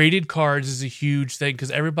 Graded cards is a huge thing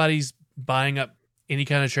because everybody's buying up any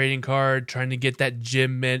kind of trading card, trying to get that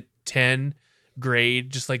Gem Mint 10 grade,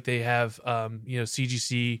 just like they have,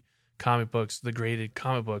 CGC comic books, the graded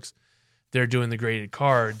comic books. They're doing the graded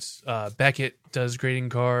cards. Beckett does grading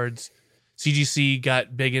cards. CGC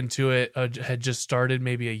got big into it, had just started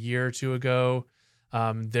maybe a year or two ago.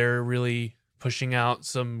 They're really pushing out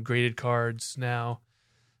some graded cards now.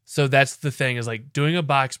 So that's the thing, is like doing a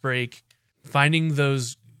box break, finding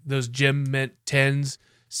those Gem Mint 10s,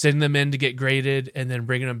 sending them in to get graded, and then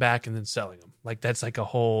bringing them back and then selling them. Like that's like a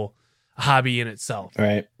whole hobby in itself.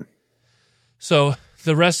 Right. So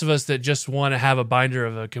the rest of us that just want to have a binder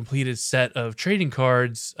of a completed set of trading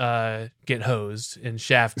cards get hosed and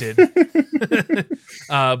shafted.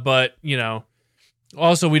 But,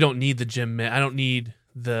 also we don't need the Gem Mint. I don't need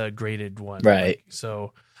the graded one. Right.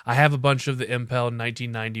 So I have a bunch of the Impel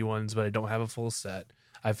 1990 ones, but I don't have a full set.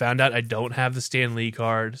 I found out I don't have the Stan Lee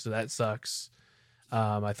card, so that sucks.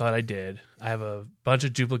 I thought I did. I have a bunch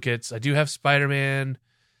of duplicates. I do have Spider-Man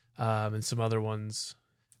and some other ones.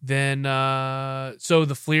 Then, so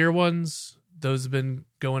the Fleer ones, those have been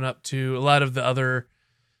going up to a lot of the other.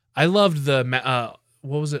 I loved the,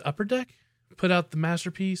 what was it, Upper Deck? Put out the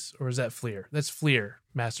Masterpiece, or is that Fleer? That's Fleer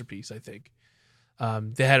Masterpiece, I think.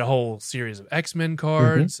 They had a whole series of X-Men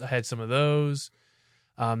cards. I had some of those.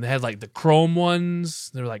 They had like the chrome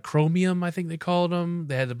ones. They were like chromium, I think they called them.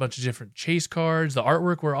 They had a bunch of different chase cards. The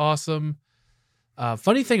artwork were awesome.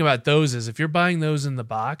 Funny thing about those is if you're buying those in the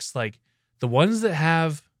box, like the ones that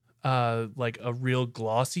have like a real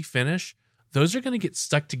glossy finish, those are going to get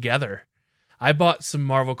stuck together. I bought some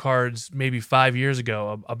Marvel cards maybe 5 years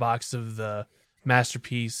ago, a box of the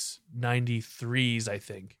Masterpiece 93s, I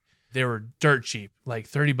think. They were dirt cheap, like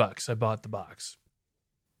 $30. I bought the box.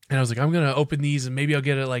 And I was like, I'm going to open these and maybe I'll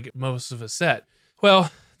get it like most of a set.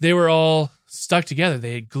 Well, they were all stuck together.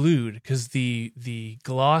 They had glued because the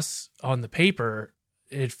gloss on the paper,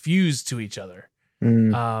 it fused to each other.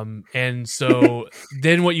 And so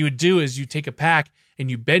then what you would do is you take a pack and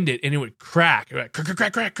you bend it and it would crack,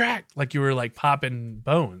 crack, like you were like popping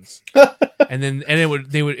bones. and it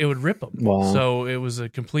would rip them. Wow. So it was a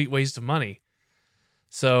complete waste of money.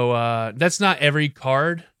 So that's not every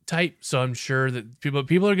card type. So I'm sure that people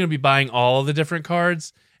are going to be buying all the different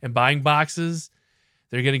cards and buying boxes.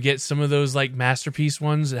 They're going to get some of those like Masterpiece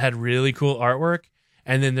ones that had really cool artwork.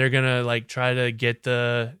 And then they're going to like try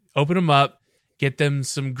to open them up, get them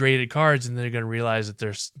some graded cards. And then they're going to realize that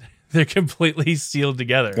they're completely sealed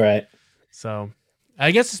together. Right. So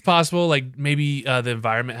I guess it's possible. Like maybe the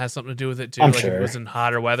environment has something to do with it too. I'm like sure. if it was in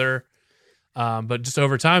hotter weather. But just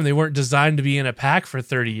over time, they weren't designed to be in a pack for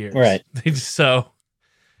 30 years. Right. So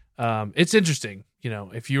it's interesting. You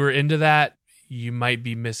know, if you were into that, you might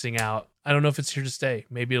be missing out. I don't know if it's here to stay.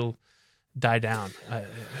 Maybe it'll die down.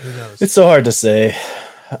 Who knows? It's so hard to say.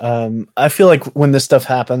 I feel like when this stuff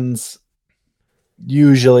happens,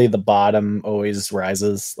 usually the bottom always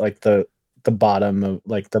rises. Like the bottom of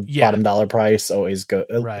like the bottom dollar price always go.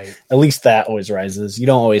 Right. At least that always rises. You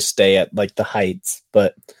don't always stay at like the heights,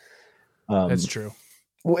 but that's true.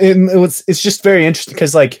 And it's just very interesting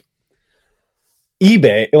because like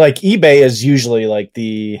eBay is usually like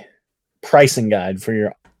the pricing guide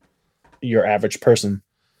for your average person.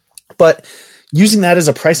 But using that as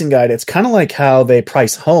a pricing guide, it's kind of like how they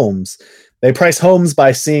price homes. They price homes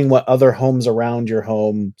by seeing what other homes around your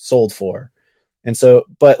home sold for. And so,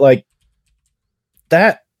 but like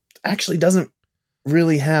that actually doesn't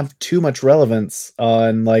really have too much relevance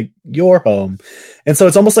on like your home. And so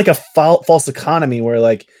it's almost like a false economy where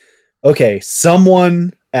like, okay,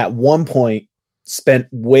 someone at one point spent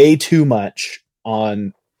way too much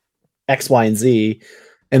on X, Y, and Z.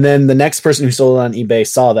 And then the next person who sold it on eBay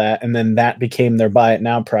saw that, and then that became their buy it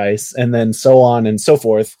now price, and then so on and so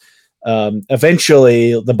forth.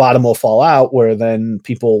 Eventually the bottom will fall out where then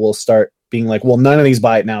people will start being like, well, none of these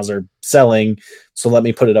buy it nows are selling, so let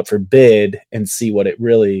me put it up for bid and see what it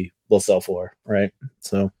really will sell for. Right.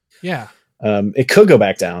 So yeah, it could go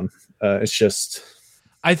back down. It's just,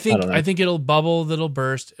 I think it'll bubble, that'll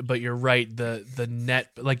burst, but you're right. The net,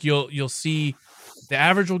 like you'll see the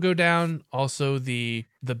average will go down. Also the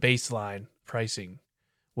baseline pricing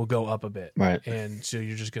will go up a bit. Right. And so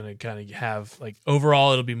you're just going to kind of have like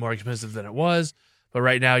overall, it'll be more expensive than it was. But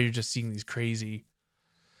right now you're just seeing these crazy.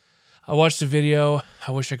 I watched a video.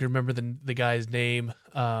 I wish I could remember the guy's name.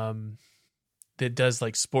 That does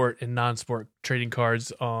like sport and non-sport trading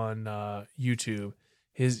cards on YouTube.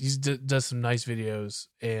 He does some nice videos,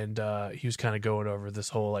 and he was kind of going over this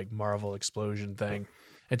whole like Marvel explosion thing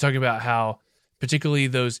and talking about how particularly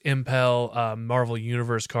those Impel Marvel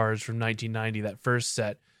Universe cards from 1990, that first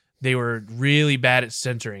set, they were really bad at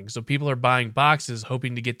centering. So people are buying boxes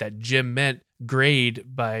hoping to get that Gem Mint grade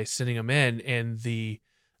by sending them in, and the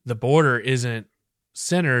border isn't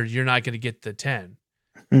centered. You're not going to get the 10.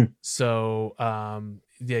 So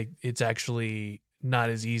it's actually not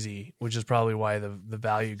as easy, which is probably why the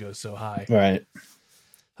value goes so high. Right.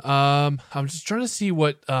 I'm just trying to see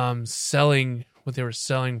what they were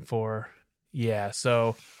selling for. Yeah,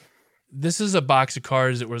 so this is a box of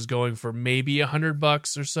cards that was going for maybe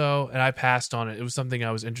 $100 or so, and I passed on it. It was something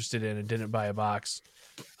I was interested in and didn't buy a box.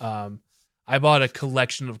 I bought a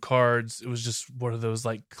collection of cards. It was just one of those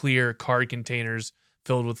like clear card containers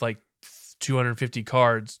filled with like 250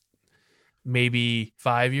 cards, maybe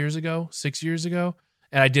 6 years ago,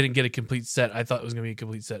 and I didn't get a complete set. I thought it was going to be a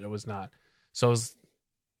complete set. It was not. So I was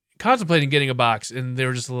contemplating getting a box, and they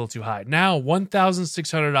were just a little too high. Now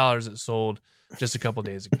 $1,600 it sold just a couple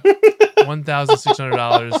days ago.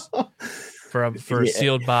 $1,600 for a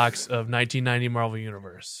sealed box of 1990 Marvel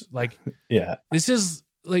Universe. Like, yeah, this is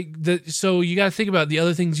like so you got to think about the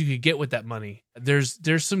other things you could get with that money. There's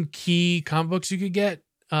some key comic books you could get.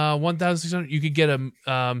 1,600. You could get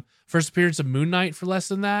a first appearance of Moon Knight for less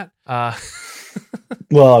than that.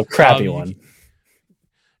 Well, a crappy one.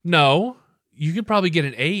 No, you could probably get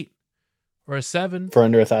an 8 or a 7 for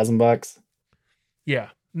under $1,000. Yeah,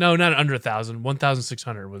 no, not under 1,000.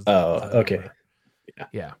 1,600 was. Okay. Number.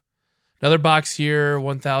 Yeah. Another box here,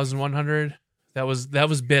 1,100. That was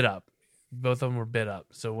bid up. Both of them were bid up,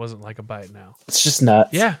 so it wasn't like a bite now. It's just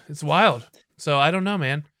nuts. Yeah, it's wild. So I don't know,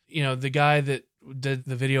 man. You know, the guy that did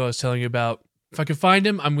the video I was telling you about, if I can find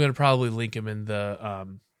him, I'm going to probably link him in the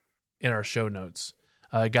in our show notes.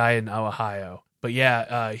 A guy in Ohio. But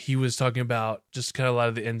yeah, he was talking about just kind of a lot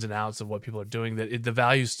of the ins and outs of what people are doing. That the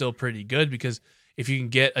value is still pretty good because if you can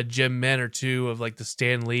get a Gem Mint or two of like the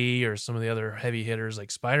Stan Lee or some of the other heavy hitters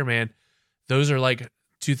like Spider-Man, those are like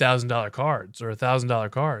 $2,000 cards or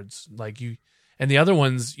 $1,000 cards. Like you, and the other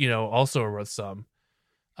ones, you know, also are worth some.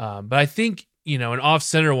 But I think, you know, an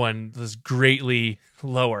off-center one was greatly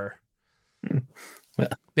lower.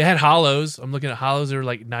 They had hollows. I'm looking at hollows. They were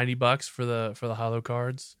like $90 for the hollow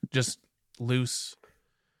cards, just loose.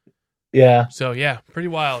 Yeah. So yeah, pretty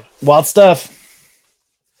wild. Wild stuff.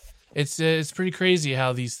 It's pretty crazy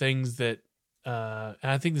how these things that, and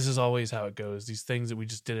I think this is always how it goes. These things that we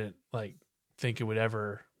just didn't like think it would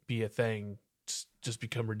ever be a thing just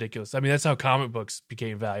become ridiculous. I mean, that's how comic books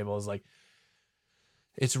became valuable. Is like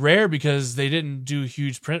it's rare because they didn't do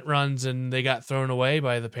huge print runs and they got thrown away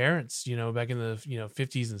by the parents, you know, back in the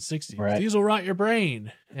 50s and 60s. Right. These will rot your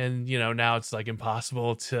brain. And you know, now it's like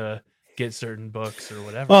impossible to get certain books or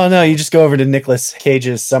whatever. Well, no, you just go over to Nicolas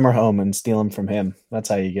Cage's summer home and steal them from him. That's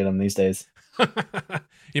how you get them these days.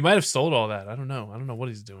 He might have sold all that. I don't know. I don't know what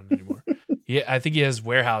he's doing anymore. Yeah, I think he has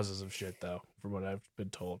warehouses of shit though, from what I've been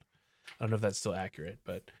told. I don't know if that's still accurate,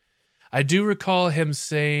 but I do recall him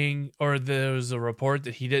saying, or there was a report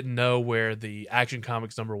that he didn't know where the Action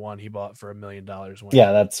Comics #1 he bought for $1 million went.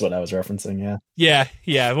 Yeah, that's what I was referencing. Yeah.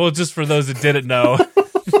 Well, just for those that didn't know,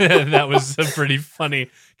 that was pretty funny.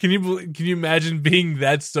 Can you imagine being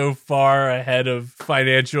that so far ahead of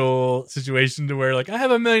financial situation to where like I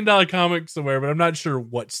have $1 million comic somewhere, but I'm not sure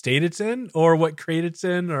what state it's in or what crate it's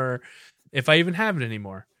in or if I even have it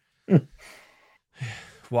anymore.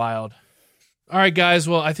 Wild. All right, guys.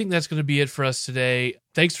 Well, I think that's going to be it for us today.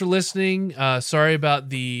 Thanks for listening. Sorry about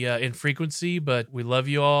the infrequency, but we love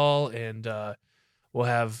you all, and we'll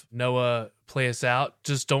have Noah play us out.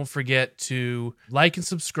 Just don't forget to like and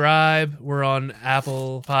subscribe. We're on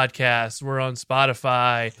Apple Podcasts. We're on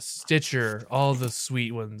Spotify, Stitcher, all the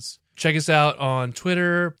sweet ones. Check us out on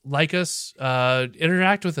Twitter. Like us.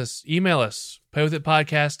 Interact with us. Email us.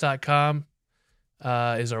 playwithitpodcast.com.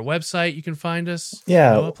 Is our website. You can find us.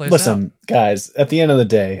 Yeah. Noah, play us Listen, out. guys, at the end of the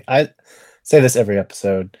day, I say this every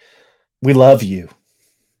episode. We love you.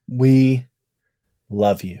 We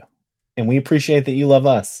love you. And we appreciate that you love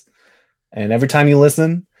us. And every time you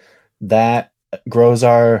listen, that grows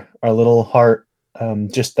our little heart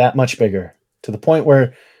just that much bigger, to the point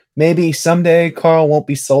where maybe someday Carl won't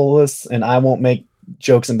be soulless and I won't make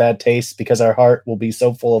jokes in bad taste because our heart will be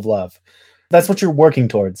so full of love. That's what you're working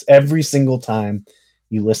towards every single time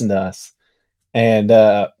you listen to us. And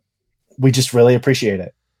we just really appreciate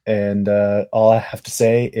it. And all I have to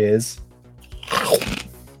say is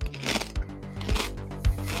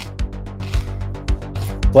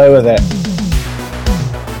play with it.